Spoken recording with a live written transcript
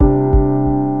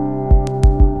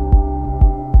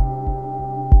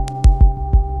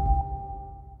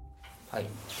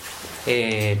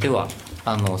では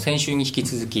先週に引き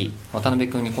続き渡辺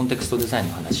君にコンテクストデザイン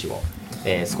の話を、もう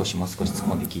少し突っ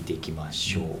込んで聞いていきま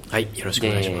しょう。はい、よろしくお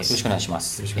願いします。よろしくお願いしま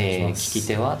す。聞き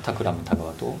手はタクラム田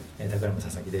川とタクラム佐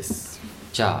々木です。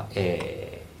じゃあ、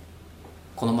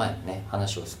この前のね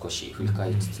話を少し振り返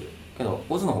りつつ、けど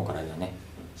オズの方からではね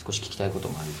少し聞きたいこと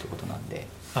もあるということなんで、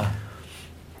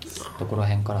どこら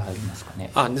辺から入りますかね。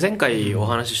前回お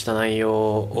話しした内容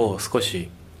を少し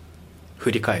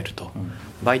振り返ると、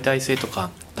媒体性とか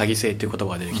多義性っていう言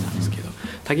葉が出てきたんですけど、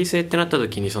多義性ってなった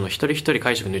時にその一人一人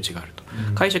解釈の余地があると、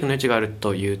解釈の余地がある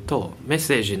というとメッ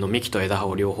セージの幹と枝葉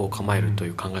を両方構えるとい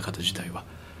う考え方自体は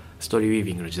ストーリーウィー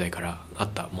ビングの時代からあっ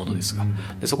たものですが、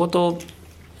でそこと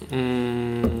コ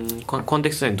ンテ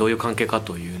クストにどういう関係か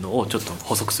というのをちょっと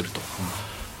補足すると、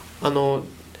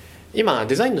今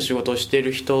デザインの仕事をしてい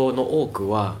る人の多く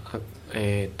は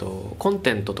コン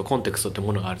テントとコンテクストって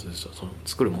ものがあるとですよ。その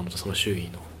作るものとその周囲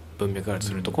の文脈があると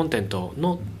すると、コンテント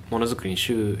のものづくりに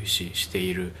終始して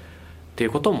いるってい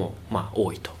うことも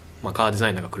多いと、カーデザ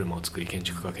イナーが車を作り建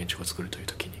築家が建築を作るという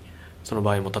時にその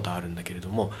場合も多々あるんだけれど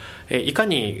も、いか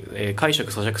に解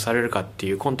釈咀嚼されるかって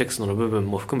いうコンテクストの部分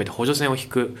も含めて補助線を引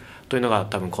くというのが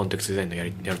多分コンテクストデザインのや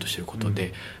るとしていること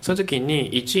で、その時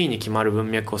に1位に決まる文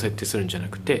脈を設定するんじゃな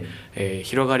くて、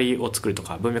広がりを作ると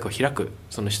か文脈を開く、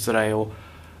そのしつらえを、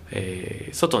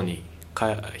外に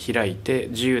開いて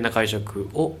自由な解釈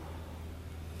を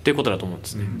っていうことだと思うんで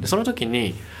すね。でその時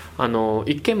に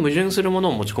一見矛盾するもの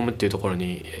を持ち込むっていうところ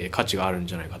に価値があるん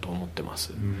じゃないかと思ってま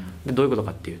す。でどういうことか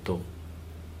っていうと、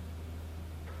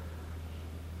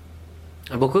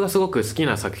僕がすごく好き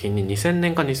な作品に2000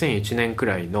年か2001年く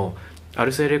らいのア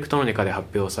ルスエレクトロニカで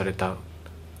発表された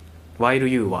While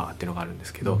You Were っていうのがあるんで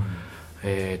すけど、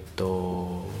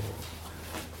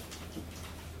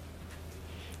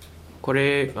こ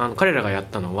れ彼らがやっ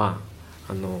たのは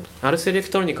アルスエレク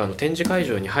トロニカの展示会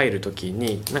場に入るとき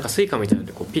になんかスイカみたいなの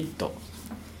でこうピッと、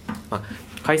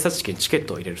改札機にチケッ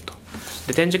トを入れると。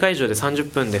で展示会場で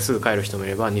30分ですぐ帰る人もい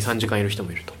れば 2,3 時間いる人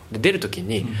もいると。で出るとき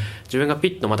に自分がピ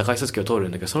ッとまた改札機を通る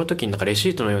んだけど、その時になんかレ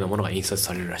シートのようなものが印刷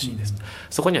されるらしいです。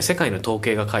そこには世界の統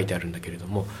計が書いてあるんだけれど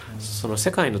も、その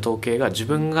世界の統計が自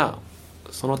分が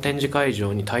その展示会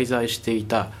場に滞在してい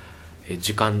た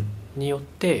時間によっ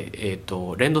て、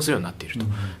連動するようになっていると。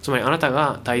つまりあなた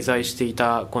が滞在してい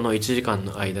たこの1時間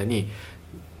の間に、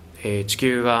地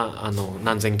球が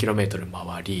何千キロメートル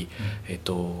回り、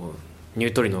ニュ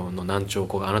ートリノの何兆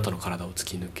個があなたの体を突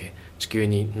き抜け、地球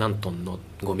に何トンの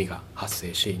ゴミが発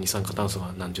生し、二酸化炭素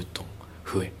が何十トン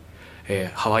増え、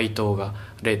ハワイ島が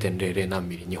 0.00 何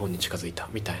ミリ日本に近づいた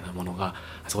みたいなものが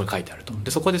そこに書いてあると。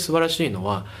でそこで素晴らしいの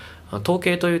は、統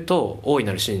計というと大い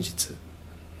なる真実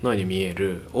のように見え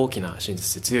る大きな真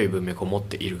実で強い文脈を持っ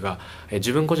ているが、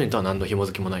自分個人とは何の紐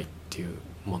づきもないっていう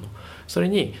もの、それ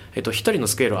に、一人の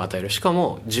スケールを与える、しか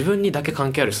も自分にだけ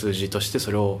関係ある数字としてそ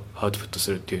れをアウトプット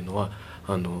するっていうのは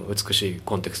美しい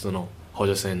コンテクストの補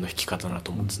助線の引き方だ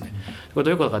と思うんですね。これ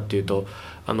どういうことかっていうと、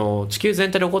地球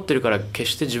全体で起こってるから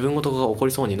決して自分ごとが起こ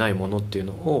りそうにないものっていう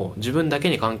のを自分だけ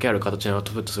に関係ある形にアウ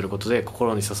トプットすることで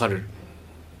心に刺さる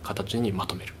形にま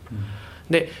とめる。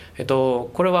で、こ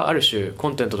れはある種コ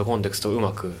ンテントとコンテクストをう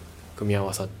まく組み合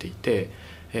わさっていて、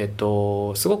す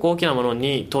ごく大きなもの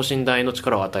に等身大の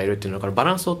力を与えるっていうのからバ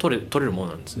ランスを取れるも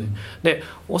のなんですね。で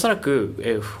おそら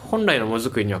く、本来のものづ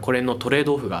くりにはこれのトレー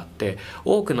ドオフがあって、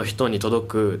多くの人に届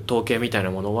く統計みたい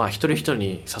なものは一人一人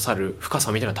に刺さる深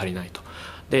さみたいなのが足りないと。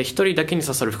で一人だけに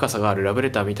刺さる深さがあるラブ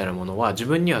レターみたいなものは自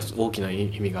分には大きな意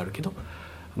味があるけど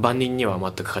万人には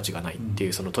全く価値がないってい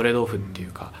う、そのトレードオフってい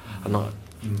うか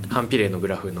反比例のグ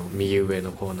ラフの右上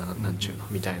のコーナーなんちゅうの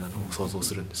みたいなのを想像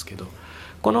するんですけど、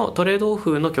このトレードオ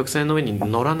フの曲線の上に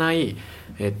乗らない、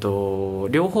両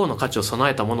方の価値を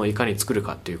備えたものをいかに作る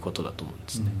かっていうことだと思うんで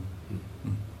すね。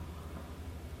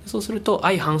そうすると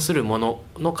相反するもの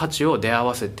の価値を出会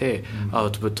わせてア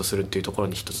ウトプットするっていうところ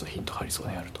に一つのヒントがありそう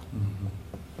であると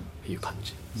いう感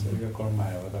じ。それがこの前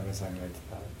渡辺さんが言って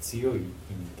た強い意味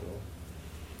と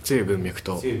強い文脈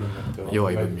と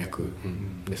弱い文脈、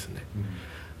ですね。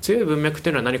強い文脈って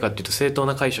いうのは何かっていうと正当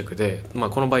な解釈で、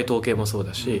この場合統計もそう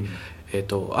だし、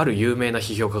ある有名な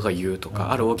批評家が言うと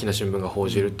か、ある大きな新聞が報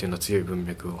じるっていうのは強い文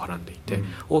脈をはらんでいて、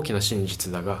大きな真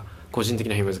実だが個人的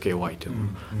な紐付け弱いというもの、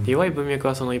弱い文脈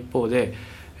はその一方で、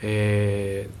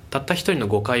たった一人の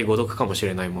誤解誤読かもし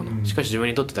れないもの、しかし自分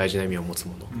にとって大事な意味を持つ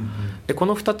もの、でこ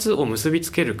の2つを結び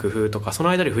つける工夫とか、その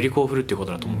間で振り子を振るっていうこ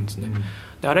とだと思うんですね。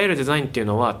であらゆるデザインっていう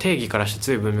のは定義からして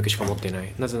強い文脈しか持っていな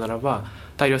い。なぜならば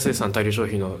大量生産大量消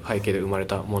費の背景で生まれ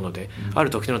たもので、あ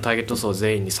る特定のターゲット層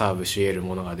全員にサーブし得る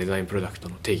ものがデザインプロダクト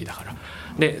の定義だから。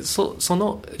でそ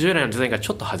の従来のデザインが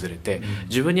ちょっと外れて、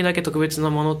自分にだけ特別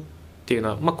なものってっていう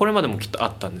のは、まあ、これまでもきっとあ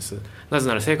ったんです。なぜ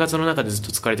なら生活の中でずっ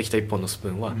と使われてきた一本のスプ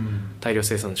ーンは大量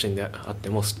生産のシーンであって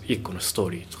も一個のストー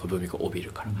リーとか文脈を帯び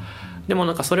るから、でも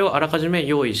なんかそれをあらかじめ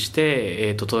用意し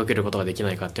て、届けることができ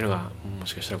ないかっていうのがも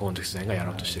しかしたらコンテクストデザインがや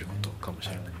ろうとしていることかもし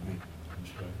れない。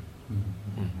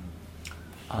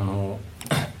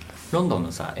ロンドン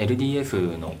のさ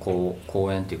LDF の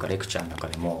講演っていうかレクチャーの中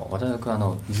でも渡辺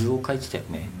君図を書いてたよ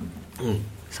ね、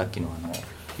さっきの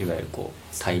いわゆる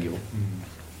大量、いわ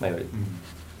ゆる、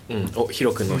ヒ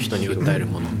ロ君の人に訴える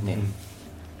もの、ね、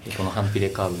この反比例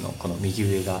カーブのこの右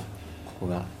上がここ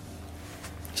が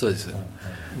そうです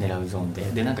狙うゾーン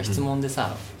でなんか質問で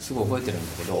さすごい覚えてる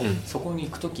んだけど、そこに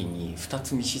行く時に2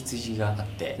つ道筋があっ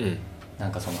て、な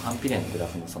んかその反比例のグラ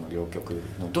フのその両極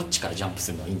のどっちからジャンプ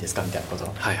するのがいいんですかみたいなこと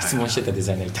を質問してたデ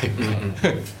ザイナーに対し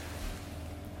て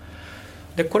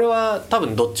でこれは多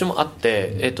分どっちもあっ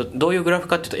て、どういうグラフ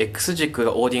かっていうと X 軸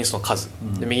がオーディエンスの数、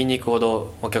で右に行くほ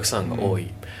どお客さんが多い、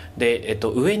で、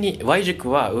上に Y 軸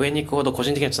は上に行くほど個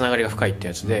人的なつながりが深いって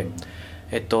やつで、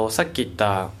さっき言っ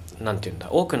たなんていうん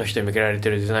だ多くの人に向けられて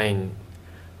るデザイン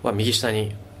は右下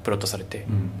にプロットされて、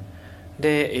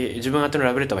で自分宛ての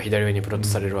ラブレターは左上にプロット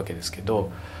されるわけですけ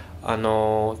ど、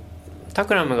タ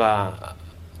クラムが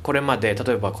これまで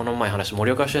例えばこの前話した盛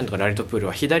岡支援とかラリトプール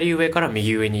は左上から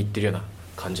右上に行ってるような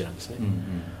感じなんですね、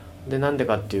でなんで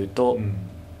かっていうと、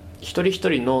一人一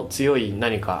人の強い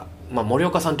何か、森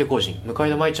岡さんという個人向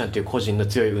田舞ちゃんという個人の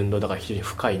強い運動だから非常に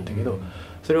深いんだけど、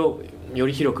それをよ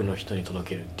り広くの人に届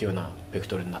けるっていうようなベク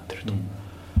トルになってると、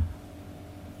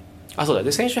そうだ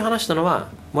で先週話したのは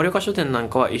盛岡書店なん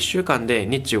かは1週間で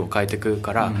ニッチを変えていく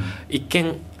から、一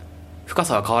見深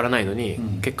さは変わらないのに、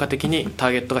結果的にタ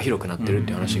ーゲットが広くなってるって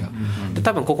いう話が、で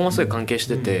多分ここもすごい関係し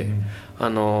てて、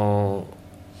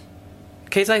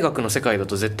経済学の世界だ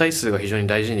と絶対数が非常に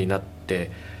大事になっ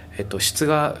て、質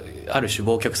がある種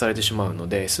忘却されてしまうの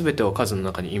で全てを数の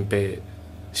中に隠蔽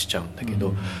しちゃうんだけ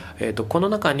ど、この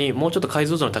中にもうちょっと解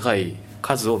像度の高い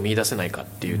数を見出せないかっ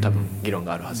ていう多分議論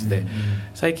があるはずで、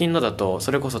最近のだと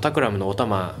それこそタクラムのお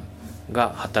玉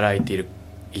が働いて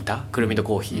いたくるみと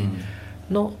コーヒー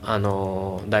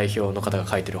の、代表の方が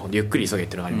書いてる本でゆっくり急げっ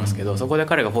ていうのがありますけど、そこで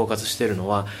彼がフォーカスしてるの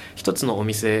は一つのお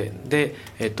店で、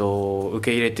受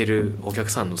け入れてるお客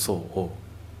さんの層を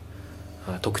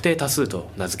特定多数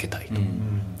と名付けたいと、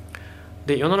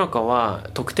で世の中は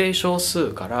特定少数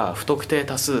から不特定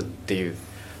多数っていう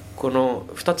この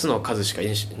2つの数しか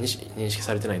認識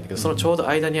されてないんだけど、そのちょうど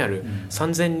間にある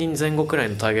3000人前後くらい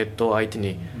のターゲットを相手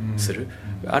にする、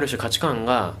ある種価値観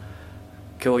が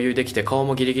共有できて顔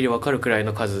もギリギリ分かるくらい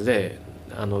の数で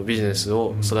ビジネス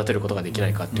を育てることができな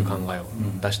いかっていう考えを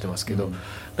出してますけど、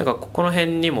なんかこの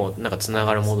辺にもなんかつな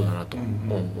がるものだなと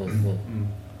思う。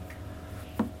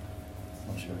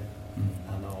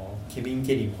ケビン・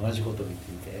ケリーも同じことを言っ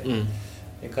ていて、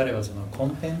で彼はそのコ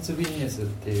ンテンツビジネスっ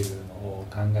ていうのを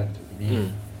考えるとき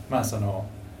に、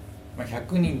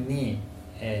100人に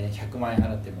100万円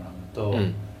払ってもらうのと、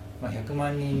100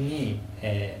万人に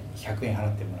100円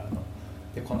払ってもらうの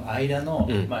で、この間の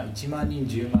1万人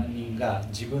10万人が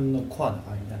自分のコアな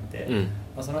ファンになって、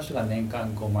その人が年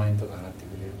間5万円とか払って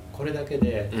くれる、これだけ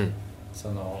で、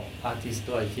そのアーティス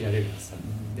トは生きられるはずだ、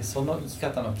でその生き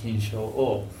方の検証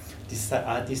を実際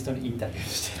アーティストにインタビュー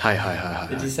して、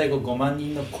で実際5万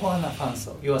人のコアなファン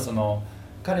層、要はその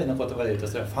彼の言葉で言うと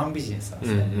それはファンビジネスなんで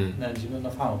すね、だから自分の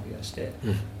ファンを増やして、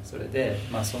それで、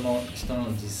その人の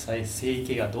実際生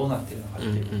計がどうなっているのかって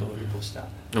いうことをリポした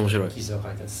記事を書いて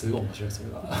あって、すごい面白い。そ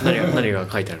れが何が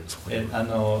書いてあるんですかだ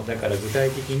から具体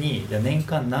的に年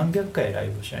間何百回ライ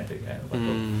ブをしないといけないのか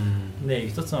と、で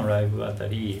一つのライブあた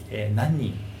り何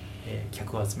人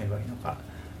客を集めればいいのか、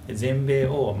全米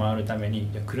を回るために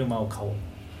車を買お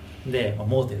うで、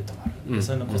モーテル泊まる、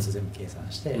そういうのコスト全部計算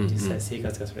して、実際生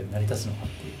活がそれで成り立つのかっ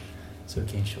ていう、そういう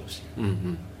検証をしてい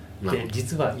る、で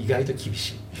実は意外と厳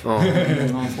しい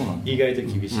意外と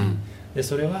厳しい、で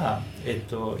それは、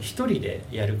一人で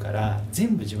やるから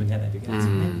全部自分でやらないといけないんです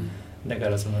よね、だか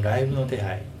らそのライブの手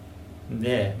配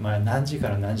で、何時か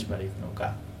ら何時まで行くの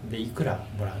かでいくら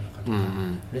もらうのかとか、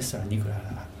レストランにいくら払う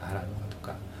のかと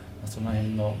か、その辺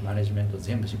のマネジメントを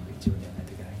全部自分でやらない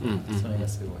といけないから、それが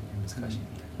すごい難しいみたい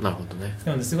な。なるほどね。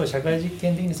でもすごい社会実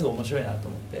験的にすごい面白いなと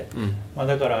思って、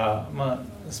だから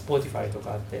Spotify と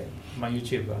かあって、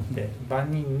YouTube があって万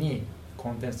人に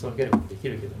コンテンツを届けることでき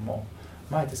るけども、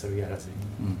あえてそれをやらずに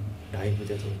ライブ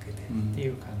で届けてってい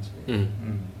う感じで、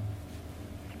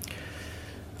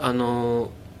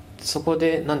そこ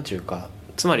でなんていうか、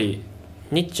つまり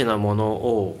ニッチなもの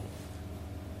を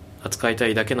扱いた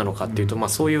いだけなのかっていうと、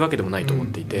そういうわけでもないと思っ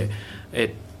ていて、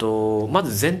ま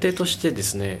ず前提としてで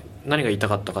すね、何が言いた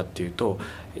かったかっていうと、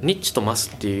ニッチとマス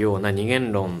っていうような二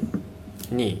元論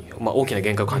に、大きな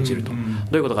限界を感じると、ど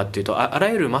ういうことかっていうと、あら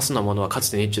ゆるマスなものはかつ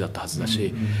てニッチだったはずだ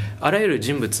し、あらゆる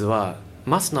人物は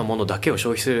マスなものだけを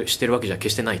消費してるわけじゃ決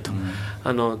してないと、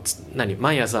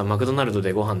毎朝マクドナルド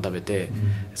でご飯食べて、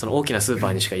その大きなスーパ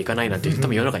ーにしか行かないなんていう人多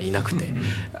分世の中にいなくて、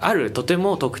あるとて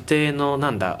も特定のア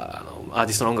ー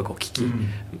ティストの音楽を聴き、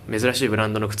珍しいブラ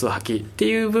ンドの靴を履きって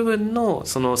いう部分の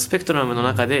そのスペクトラムの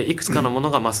中でいくつかのもの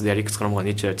がマスであり、いくつかのものが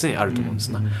ニッチである、常にあると思うんです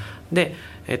な。で、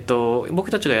僕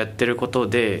たちがやってること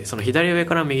でその左上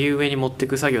から右上に持ってい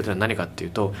く作業というのは何かっていう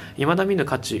と、未だ見ぬ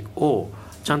価値を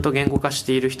ちゃんと言語化し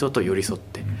ている人と寄り添っ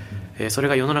て、それ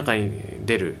が世の中に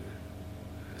出る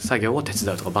作業を手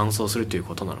伝うとか伴走するという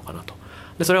ことなのかなと。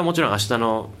でそれはもちろん明日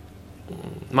の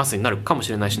マスになるかもし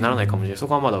れないし、ならないかもしれない、そ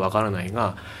こはまだ分からない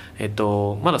が、まだ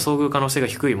遭遇可能性が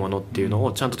低いものっていうの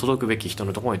をちゃんと届くべき人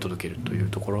のところに届けるという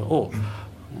ところを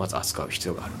まず扱う必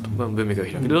要があると。文脈を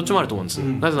開くで、どっちもあると思うんです。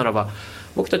なぜならば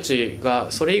僕たち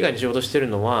がそれ以外に仕事してる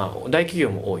のは大企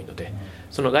業も多いので、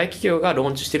その大企業がロー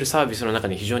ンチしているサービスの中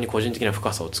に非常に個人的な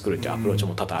深さを作るというアプローチ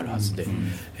も多々あるはずで、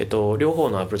両方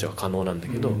のアプローチが可能なんだ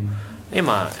けど、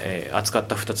今、扱っ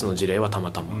た2つの事例はた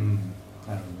またま、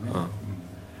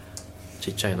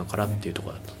ちっちゃいのからっていうとこ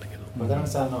ろだったんだけど、渡辺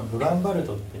さんロランバル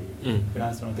トっていうフラ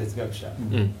ンスの哲学者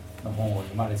の本を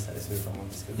読まれてたりすると思うん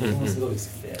ですけど、僕もすごい好き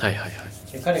で、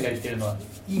彼が言ってるのは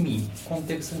意味コン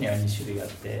テクストには2種類あっ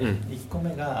て、1個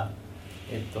目が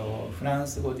フラン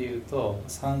ス語で言うと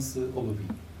サンス・オブビ、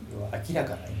要は明らか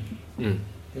な意味、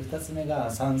で2つ目が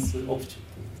サンス・オプチュっ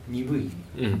ていう鈍い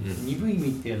意味、鈍い意味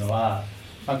っていうのは、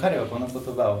彼はこの言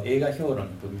葉を映画評論の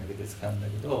文脈で使うんだ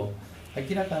けど、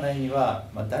明らかな意味は、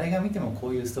誰が見てもこ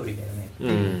ういうストーリーだよねって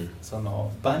いう、そ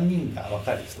の万人が分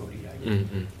かるストーリーがある、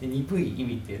で鈍い意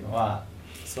味っていうのは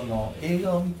その映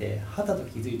画を見てはたと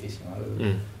気づいてしまう、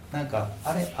なんか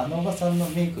あのおばさんの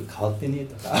メイク変わってね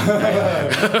とか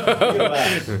要は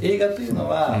映画というの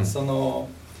は、その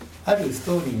あるス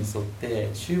トーリーに沿って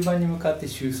終盤に向かって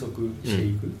収束して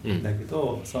いくんだけ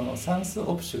ど、そのサンス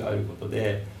オプシュがあること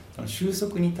でその収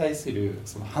束に対する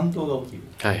その反動が起きる、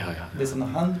でその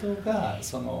反動が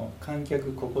その観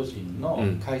客個々人の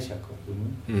解釈を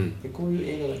生む、でこういう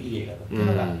映画がいい映画だっていう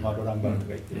のが、ロランバルトが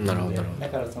言ってるので、だ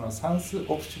からそのサンス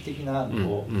オプシュ的なの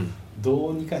をど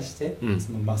うにかして、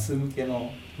そのマス向けの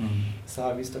サ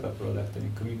ービスとかプロダクトに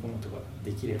組み込むとか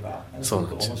できれば、すご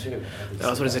く面白いことができ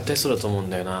る。それ絶対そうだと思うん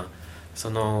だよな。そ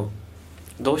の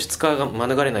同質化が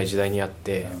免れない時代にあっ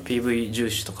て、PV 重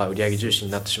視とか売上重視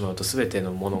になってしまうと全て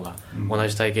のものが同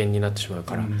じ体験になってしまう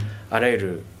から、あらゆ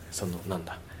るその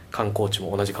観光地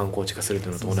も同じ観光地化すると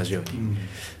いうのと同じよう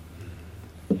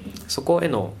に、そこへ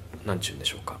の何て言うんで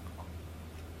しょうか、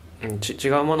違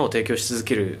うものを提供し続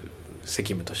ける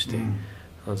責務として、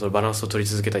そのバランスを取り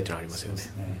続けたいというのはありますよね。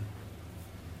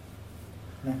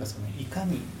なんかそのいか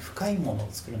に深いものを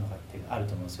作るのかってある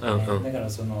と思うんですよね、だから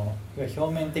その表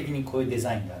面的にこういうデ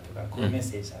ザインだとかこういうメッ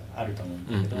セージがあると思う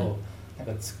んだけど、な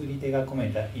んか作り手が込め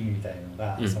た意味みたいな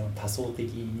のが、その多層的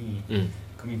に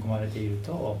組み込まれている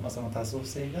と、その多層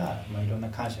性が、いろんな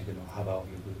解釈の幅を呼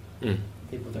ぶっ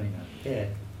ていうことになって、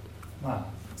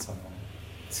その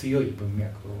強い文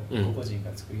脈を個々人が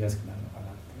作りやすくなるのかなっ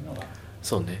ていうのが、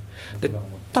そうね。で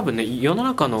多分ね、世の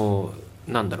中の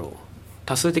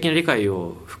多数的な理解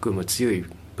を含む強い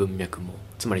文脈も、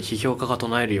つまり批評家が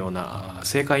唱えるような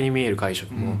正解に見える解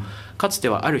釈も、かつて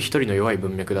はある一人の弱い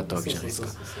文脈だったわけじゃないですか。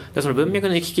でその文脈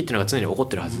の行き来っていうのが常に起こっ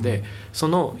てるはずで、そ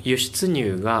の輸出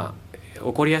入が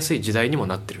起こりやすい時代にも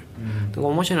なってる。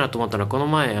面白いなと思ったのは、この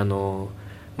前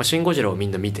シン・ゴジラをみ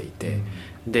んな見ていて、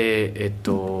で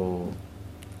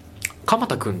鎌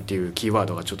田君っていうキーワー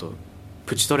ドがちょっと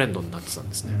プチトレンドになってたん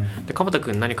ですね。で鎌田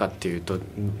君何かっていうと、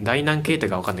大難形態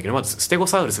が分かんないけど、まずステゴ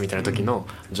サウルスみたいな時の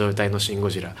状態のシン・ゴ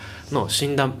ジラの死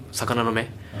んだ魚の目、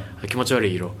気持ち悪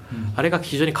い色、あれが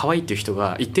非常に可愛いっていう人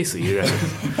が一定数いるらしいんで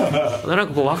すよ。なん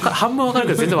かこう半分分かる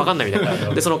けど全然分かんないみたい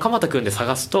な。でその鎌田君で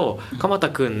探すと、鎌田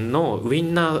君のウイ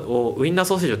ンナー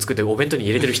ソーセージを作ってお弁当に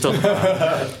入れてる人とか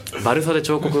バルサで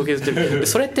彫刻を削ってる。で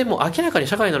それってもう明らかに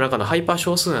社会の中のハイパー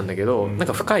少数なんだけど、なん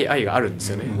か深い愛があるんです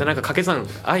よね。でなんか掛け算、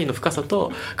愛の深さと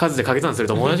数で掛け算する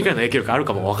と同じくらいの影響力ある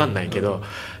かも分かんないけど、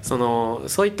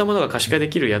そういったものが可視化で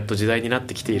きるやっと時代になっ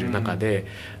てきている中で、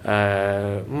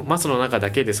マスの中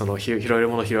だけでその拾える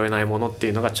もの拾えないものって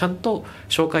いうのがちゃんと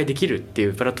紹介できるってい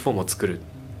うプラットフォームを作るっ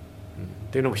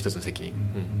ていうのも一つの責任。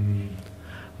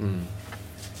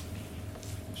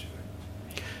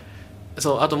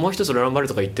そう、あともう一つロランバル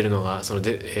トが言ってるのが、作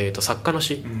家の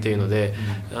詩っていうので、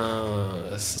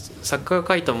作家が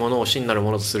書いたものを詩になる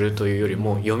ものとするというより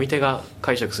も、読み手が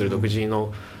解釈する独自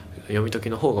の読み解き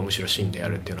の方がむしろ真であ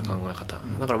るっていうような考え方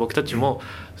だから僕たちも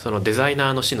そのデザイナ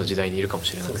ーの死の時代にいるかも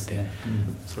しれなくて、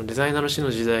そのデザイナーの死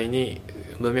の時代に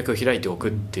文脈を開いておく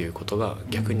っていうことが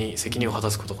逆に責任を果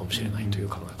たすことかもしれないという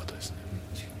考え方ですね。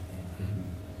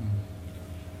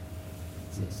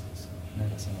なん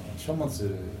かその書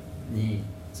物に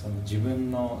その自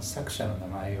分の作者の名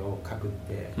前を書くっ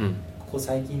て、ここ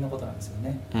最近のことなんですよ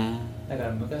ね。だか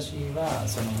ら昔は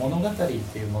その物語っ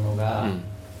ていうものが、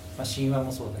まあ、神話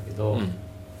もそうだけど、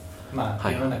ま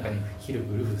あ、世の中に広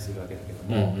く流布するわけだけど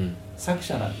も、作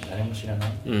者なんて誰も知らな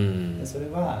い、でそれ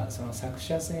はその作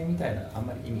者性みたいなあん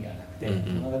まり意味がなくて、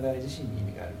物語自身に意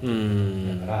味があるって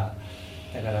いう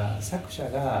だから作者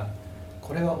が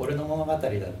これは俺の物語だっ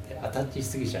てアタッチし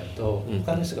すぎちゃうと、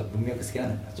他の人が文脈つけら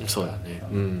れなくなっちゃう。そうだね、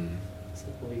そ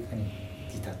こをいかに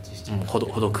ディタッチしてほ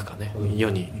どくかね、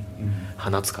世に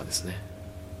放つかですね。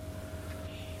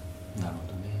なるほ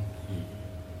どね、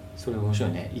それ面白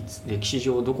いね。歴史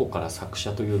上どこから作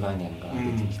者という概念が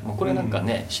出てきて、これなんか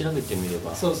ね、調べてみれ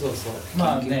ばそう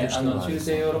まあね、中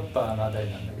世ヨーロッパのあた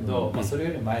りなんだけど、まあ、それ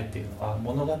より前っていうのは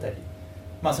物語、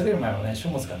まあそれより前はね書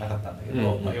物がなかったんだけ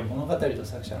ど、まあ、物語と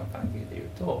作者の関係でいう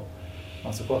と、ま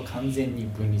あ、そこは完全に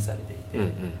分離されてい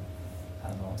て、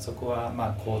そこはま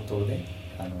あ口頭で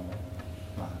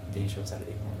まあ、伝承され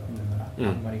ていくものだったから、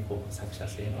あんまりこう作者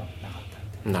性はなかった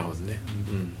みたいな。なるほどね。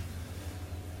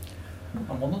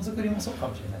まあ、ものづくりもそうか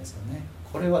もしれないですよね。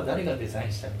これは誰がデザイ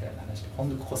ンしたみたいな話で、ほん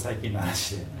とここ最近の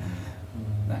話で、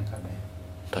なんかね、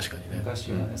確かにね、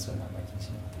昔はね、そういうのあんまり気にし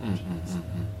なかったかもしれないですね。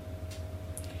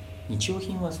日用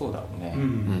品はそうだろうね、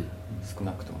少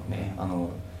なくともね、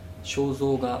肖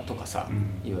像画とかさ、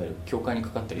いわゆる教会にか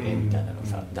かってる絵みたいなの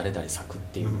さ、誰々作っ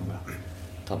ていうのが、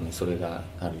多分それが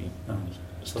ある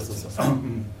一つのさ、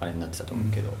あれになってたと思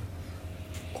うけど、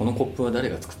このコップは誰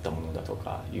が作ったものだと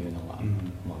かいうのは、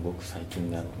まあごく最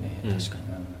近だろうね、確かに。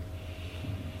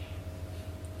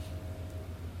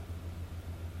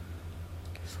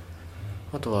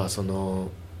あとはその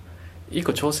一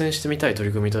個挑戦してみたい取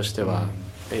り組みとしては、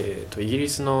イギリ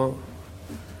スの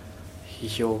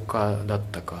批評家だっ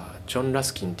たかジョン・ラ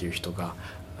スキンっていう人が、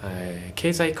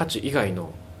経済価値以外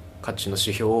の価値の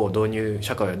指標を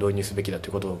社会は導入すべきだとい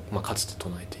うことを、まあ、かつて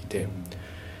唱えていて、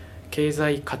経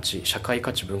済価値、社会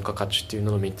価値、文化価値っていう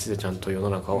のの3つでちゃんと世の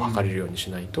中を測れるように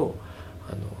しないと、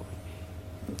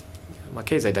まあ、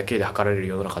経済だけで測られる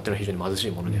世の中っていうのは非常に貧し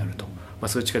いものであると、まあ、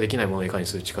数値化できないものをいかに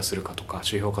数値化するかとか指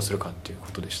標化するかっていうこ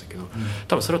とでしたけど、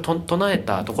多分それを唱え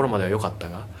たところまでは良かった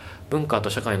が、文化と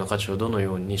社会の価値をどの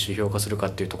ように指標化するか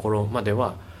っていうところまで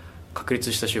は確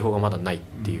立した手法がまだないっ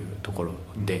ていうところ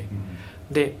で、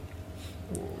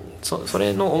そ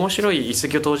れの面白い一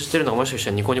石を投じてるのがもしかした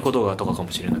らニコニコ動画とかか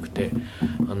もしれなくて、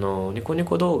ニコニ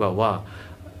コ動画は、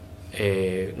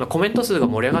コメント数が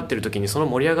盛り上がってる時にその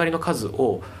盛り上がりの数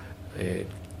を、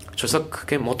著作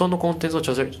権元のコンテンツを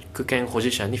著作権保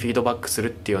持者にフィードバックす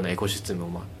るっていうようなエコシステム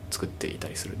を作っていた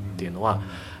りするっていうのは、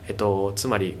つ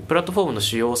まりプラットフォームの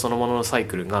仕様そのもののサイ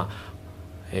クルが、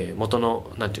元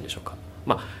のなんて言うんでしょうか、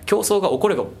まあ、競争が起こ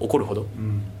れば起こるほど、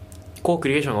コーク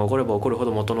リエーションが起これば起こるほ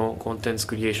ど元のコンテンツ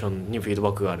クリエーションにフィード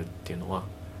バックがあるっていうのは、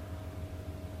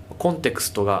コンテク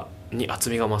ストに厚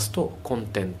みが増すとコン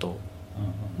テント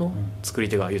の作り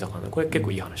手が豊かな、これ結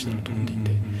構いい話だなと思ってい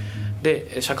て、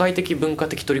で社会的文化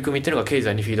的取り組みっていうのが経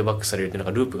済にフィードバックされるっていうの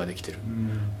がループができてる、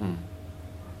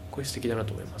これ素敵だな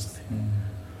と思いますね。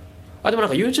でもな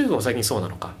んか YouTube も最近そうな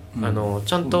のか、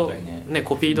ちゃんと、ね、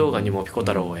コピー動画にもピコ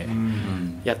太郎へ、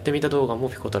やってみた動画も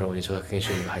ピコ太郎に著作権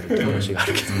収入が入るって話があ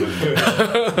るけど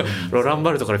ロラン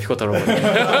バルトからピコ太郎まで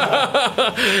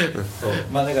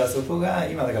まあだからそこが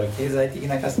今だから経済的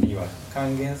な価値には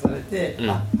還元されて、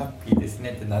ハッピーです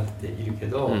ねってなっているけ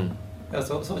ど、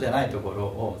そうじゃないところ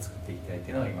を作っていきたいっ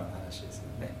ていうのが今の話ですよ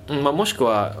ね。まあ、もしく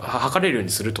は測れるよう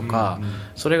にするとか、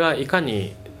それがいか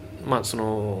に、まあ、そ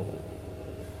の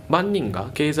万人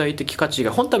が経済的価値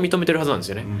が本当は認めてるはずなんです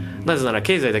よね、なぜなら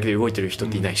経済だけで動いてる人っ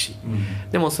ていないし、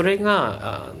でもそれ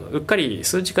がうっかり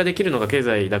数値化できるのが経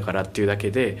済だからっていうだ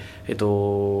けで、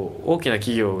大きな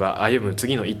企業が歩む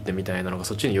次の一手みたいなのが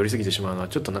そっちに寄りすぎてしまうのは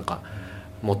ちょっとなんか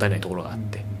もったいないところがあっ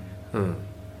て、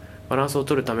バランスを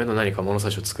取るための何か物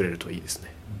差しを作れるといいです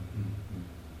ね。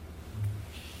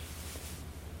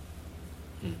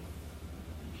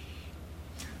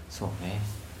そうね、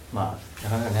まあな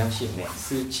かなか悩ましいよね。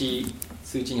数値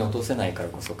に落とせないから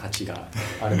こそ価値が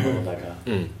あるものだが、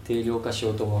定量化し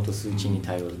ようと思うと数値に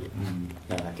頼る、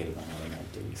やらなければならない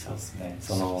というさ、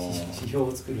その指標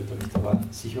を作る時とは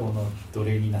指標の奴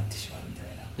隷になってしまうみた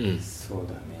いな、そう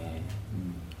だね、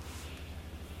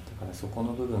だからそこ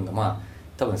の部分がまあ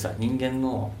多分さ、人間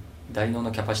の大脳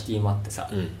のキャパシティもあってさ、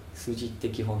数字って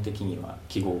基本的には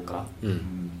記号化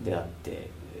であって、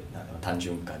単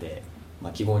純化で、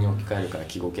記号に置き換えるから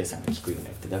記号計算が効くよね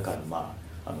って、だから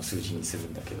数字にする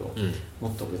んだけど、も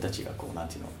っと俺たちがこうなん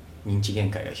ていうの認知限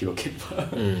界が広ければ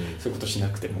そういうことしな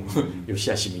くてもよ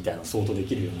しあしみたいなのを相当で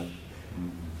きるよう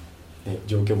な、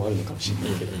状況もあるのかもしれ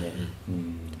ないけどね。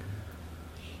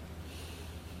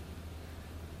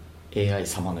AI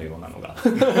様のようなのがそ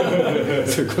う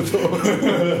いうことを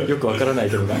よくわからない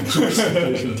けど何をして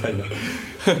るみたいな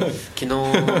昨日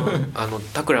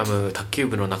タクラム卓球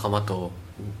部の仲間と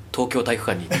東京体育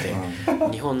館に行って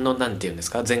日本のなんていうんです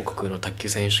か、全国の卓球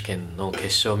選手権の決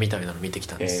勝みたいなのを見てき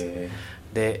たんです、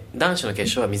で男子の決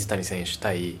勝は水谷選手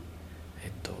対、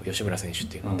吉村選手っ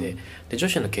ていうので、で女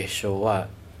子の決勝は、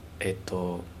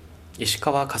石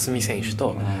川佳純選手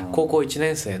と高校1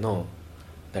年生の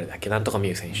誰だっけ、なんとか美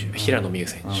優選手、平野美宇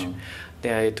選手、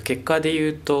で、結果でい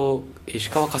うと石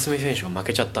川佳純選手が負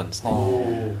けちゃったんですね。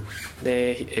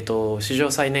で、史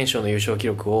上最年少の優勝記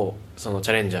録をそのチ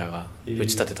ャレンジャーが打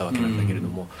ち立てたわけなんだけれど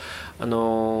も、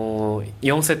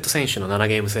4セット選手の7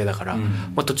ゲーム制だから、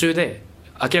途中で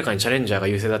明らかにチャレンジャーが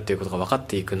優勢だっていうことが分かっ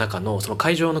ていく中のその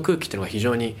会場の空気っていうのが非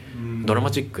常にドラ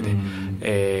マチック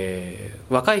で、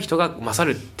若い人が勝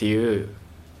るっていう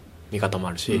見方も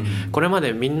あるし、これま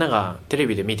でみんながテレ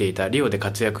ビで見ていたリオで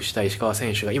活躍した石川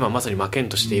選手が今まさに負けん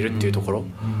としているっていうところ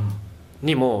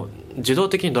にも自動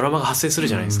的にドラマが発生する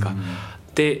じゃないですか。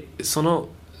で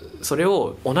それ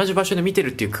を同じ場所で見て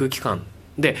るっていう空気感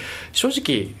で、正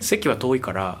直席は遠い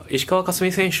から石川佳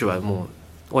純選手はもう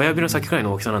親指の先くらい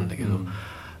の大きさなんだけど、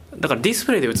だからディス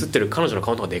プレイで映ってる彼女の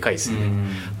顔の方がでかいですよね。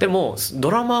でも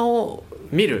ドラマを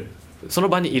見る、その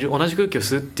場にいる、同じ空気を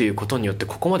吸うっていうことによって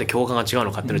ここまで共感が違う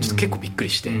のかっていうのはちょっと結構びっく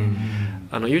りして、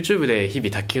YouTube で日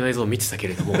々卓球の映像を見てたけ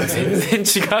れども全然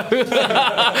違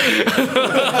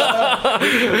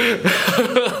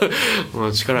うも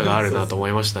う力があるなと思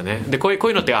いましたね。でこうい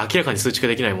うのって明らかに数値化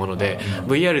できないもので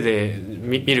VR で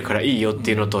見るからいいよって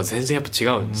いうのとは全然やっぱ違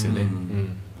うんですよね。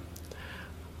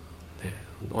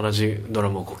同じドラ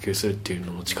マを呼吸するっていう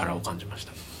のの力を感じまし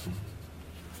た。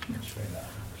面白いな。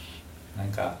な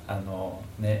んか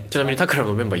ね、ちなみにタクラ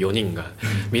ムのメンバー4人が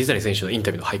水谷選手のイン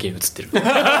タビューの背景に映ってる映っ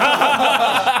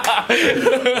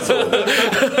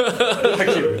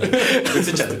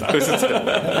ちゃってた。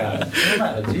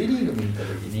なんか J リーグ見た時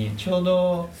にちょう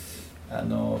ど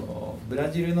ブラ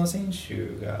ジルの選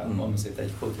手が乗せた飛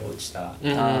行機が落ちた、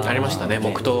ありましたね、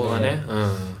黙祷がね、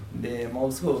でも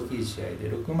うすごい大きい試合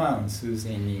で6万数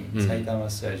千人、埼玉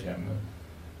スタジアム、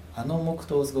黙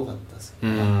祷すごかったですよ、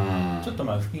ちょっと不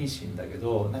謹慎だけ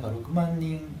ど、なんか6万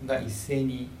人が一斉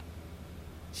に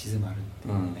静まるって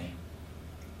いうね、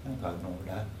なんか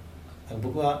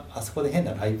僕はあそこで変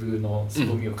なライブの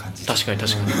凄みを感じた、確かに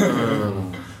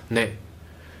ね。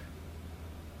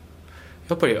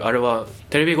やっぱりあれは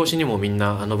テレビ越しにもみん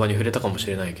なあの場に触れたかもし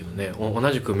れないけどね、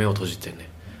同じく目を閉じてね、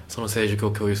その成熟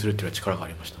を共有するっていうのは力があ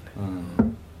りましたね。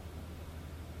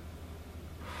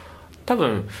多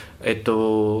分、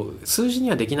数字に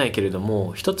はできないけれど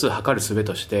も一つ測る術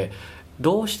として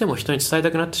どうしても人に伝え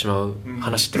たくなってしまう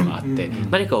話っていうのがあって、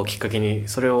何かをきっかけに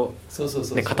それを、語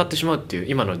ってしまうっていう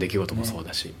今の出来事もそう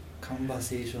だし、カンバ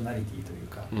セーショナリティという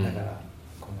か、だから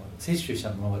この摂取し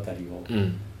た物語を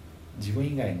自分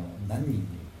以外の何人に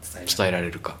伝えら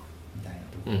れるかみたいなと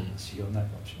ころの修行になる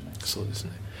かもしれない、そうです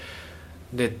ね。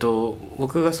で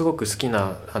僕がすごく好き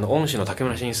な恩師の竹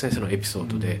村真一先生のエピソー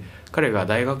ドで、彼が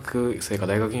大学生か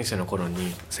大学院生の頃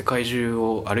に世界中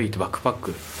を歩いてバックパッ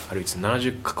ク歩いて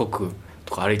70カ国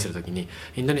とか歩いてる時に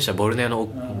インドネシアボルネオの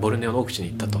奥地に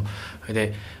行ったと。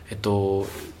で、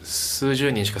数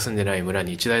十人しか住んでない村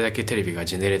に1台だけテレビが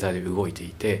ジェネレーターで動いてい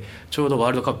て、ちょうどワ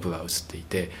ールドカップが映ってい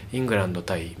て、イングランド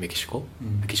対メキシコ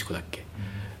だっけ、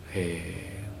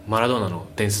マラドーナの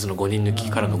伝説の5人抜き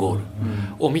からのゴール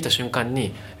を見た瞬間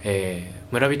に、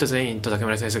村人全員と竹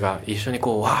村先生が一緒に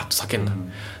こうわーっと叫んだ、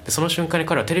でその瞬間に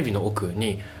彼はテレビの奥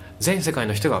に全世界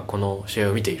の人がこの試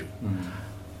合を見ている、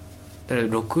だから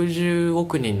60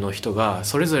億人の人が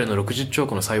それぞれの60兆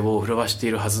個の細胞を震わして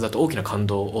いるはずだと大きな感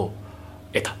動を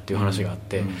得たっていう話があっ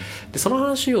て、でその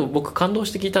話を僕感動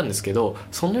して聞いたんですけど、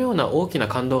そのような大きな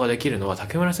感動ができるのは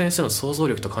竹村先生の想像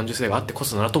力と感受性があってこ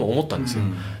そだなとも思ったんですよ、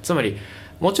つまり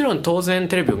もちろん当然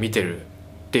テレビを見てるっ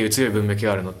ていう強い文脈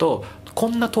があるのと、こ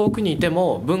んな遠くにいて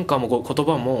も文化も言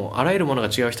葉もあらゆるものが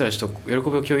違う人たちと喜びを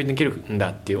共有できるんだ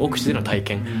っていう奥地での体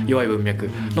験、弱い文脈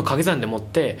の掛け算でもっ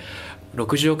て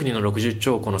60億人の60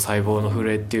兆個の細胞の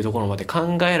震えっていうところまで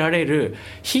考えられる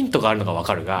ヒントがあるのが分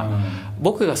かるが、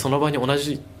僕がその場に同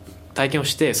じ体験を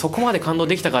してそこまで感動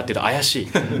できたかっていうと怪し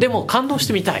いでも感動し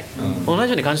てみたい、同じ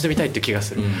ように感じてみたいっていう気が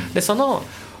する、でその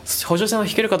補助線を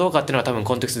引けるかどうかっていうのは多分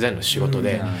コンテクストデザインの仕事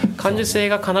で、感受性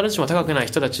が必ずしも高くない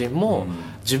人たちも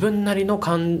自分なりの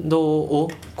感動を、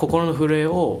心の震え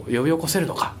を呼び起こせる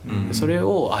のか、それ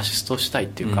をアシストしたいっ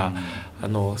ていうか、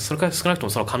それから少なくとも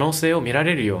その可能性を見ら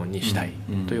れるようにしたい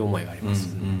という思いがありま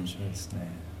す。面白いですね。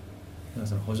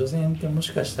その補助線っても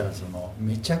しかしたらその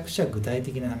めちゃくちゃ具体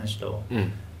的な話と、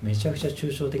めちゃくちゃ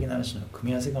抽象的な話の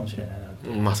組み合わせかもしれないな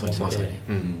と思って、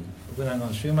僕ら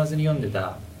の週末に読んで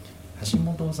た橋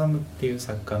本治っていう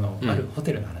作家のあるホ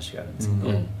テルの話があるんですけ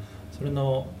ど、それ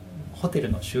のホテル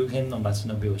の周辺の街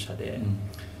の描写で、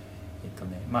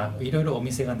まあいろいろお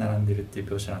店が並んでるっていう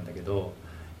描写なんだけど、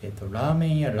ラーメ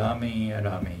ン屋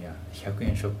100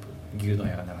円ショップ、牛丼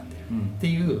屋が並んでるって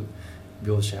いう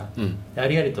描写、あ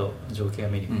りありと情景が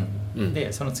目に浮かぶ、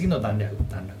でその次の段落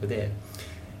で、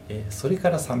それか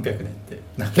ら300年って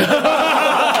なんか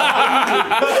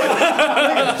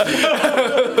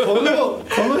こ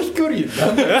の飛距離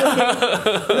なん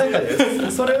か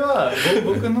ね、それは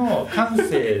僕の感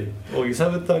性を揺さ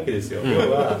ぶったわけですよ。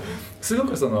要はすご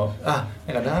くそのなん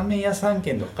かラーメン屋3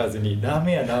軒と書かずにラー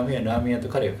メン屋と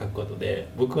彼が書くことで、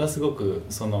僕はすごく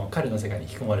その彼の世界に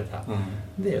引き込まれた、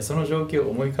でその状況を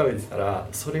思い浮かべてたら、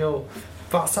それを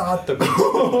バサッとこ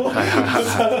う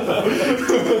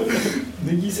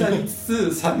脱ぎ去りつつ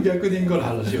300年後の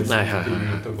話をするって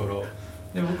いうところ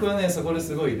で、僕はねそこで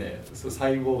すごいね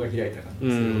細胞が開いた感じ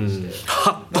がして、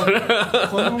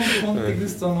このコンテク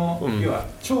ストの要は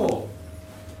超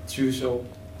抽象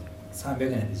300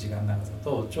年で時間長さ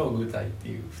と超具体って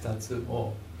いう2つ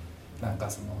をなんか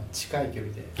その近い距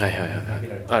離で投げ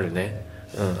られてあるね、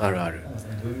あるある。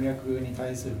文脈に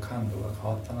対する感度が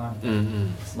変わったなみたいな、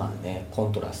まあね、コ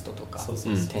ントラストとかテ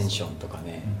ンションとか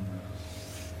ね、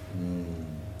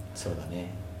そうだ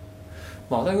ね。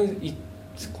まあ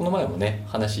この前もね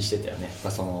話してたよね。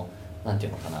そのなんてい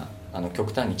うのかな、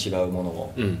極端に違うもの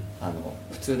を、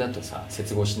普通だとさ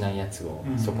接合しないやつを、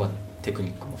そこはテクニ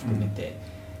ックも含めて、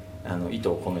意図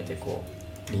を込めてこう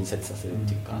隣接させるっ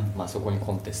ていうか、まあそこに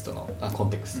コンテクストの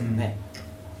ね、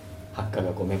発火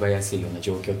がこう芽生えやすいような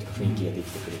状況っていうか雰囲気がで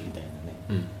きてくるみたいな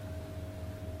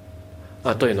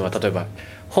ね。というのは例えば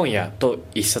本屋と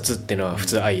一冊っていうのは普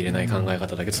通相入れない考え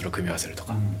方だけど、それを組み合わせると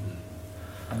か、なん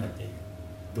だっけ、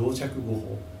同着語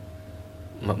法、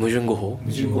矛盾語法、う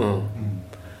ん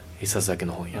一冊だけ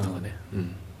の本屋とかね、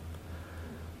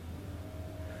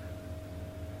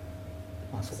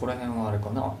まあ、そこら辺はあれか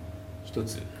な、一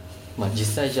つ、まあ、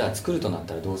実際じゃあ作るとなっ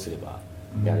たらどうすれば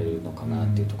やれるのかなっ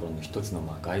ていうところの一つの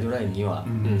まあガイドラインには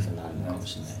なるのかも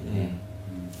しれないね。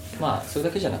まあそれ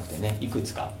だけじゃなくてね、いく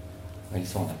つかあり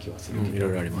そうな気はするけど、いろ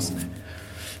いろありますね。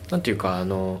なんていうか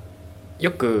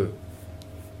よく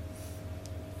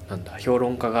なんだ評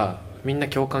論家がみんな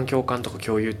共感とか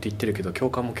共有って言ってるけど、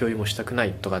共感も共有もしたくな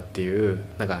いとかっていう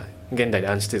なんか現代で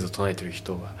アンチテーゼを唱えてる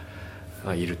人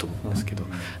がいると思うんですけど、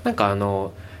なんか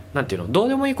なんていうの、どう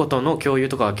でもいいことの共有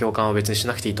とか共感は別にし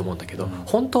なくていいと思うんだけど、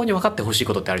本当に分かってほしい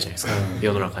ことってあるじゃないですか、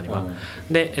世の中には。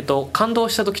で、感動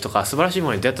した時とか素晴らしいも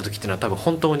のに出会った時っていうのは多分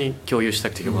本当に共有し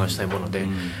たくて共感したいもので、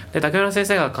竹村先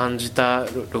生が感じた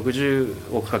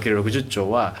60億 ×60 兆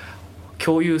は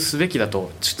共有すべきだ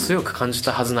と強く感じ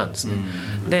たはずなんですね。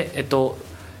で、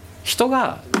人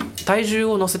が体重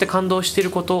を乗せて感動してい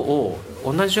ることを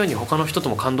同じように他の人と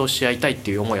も感動し合いたいって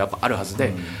いう思いはやっぱあるはず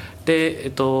で、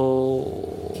で、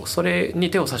それに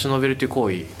手を差し伸べるという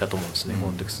行為だと思うんですね、コ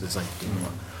ンテクストデザインっていうの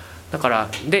は。だから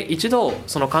で一度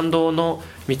その感動の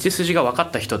道筋が分か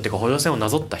った人っていうか補助線をな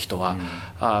ぞった人は、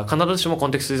必ずしもコ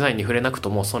ンテクストデザインに触れなくと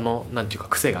もそのなんていうか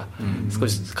癖が少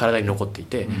し体に残ってい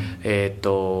て、い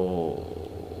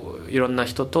ろんな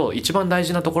人と一番大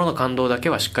事なところの感動だけ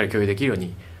はしっかり共有できるよう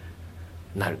に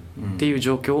なるっていう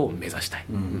状況を目指したい、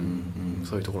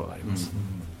そういうところがあります。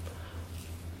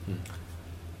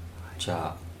じゃ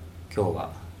あ今日は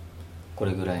こ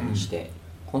れぐらいにして、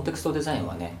コンテクストデザイン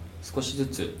はね少しず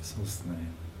つそうですね、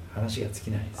話が尽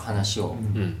きないです、ね、話を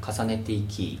重ねてい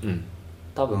き、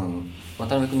多分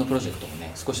渡辺君のプロジェクトも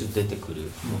ね少しずつ出てくる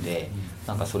ので、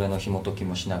なんかそれの紐解き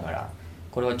もしながら、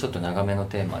これはちょっと長めの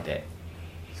テーマで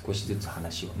少しずつ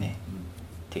話をね、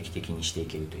定期的にしてい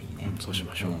けるといいね。そうし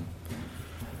ましょう。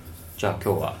じゃあ今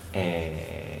日は、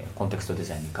コンテクストデ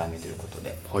ザイン2回目ということ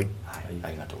で、はい、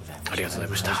ありがとうございました。ありがとうござい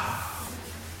ました。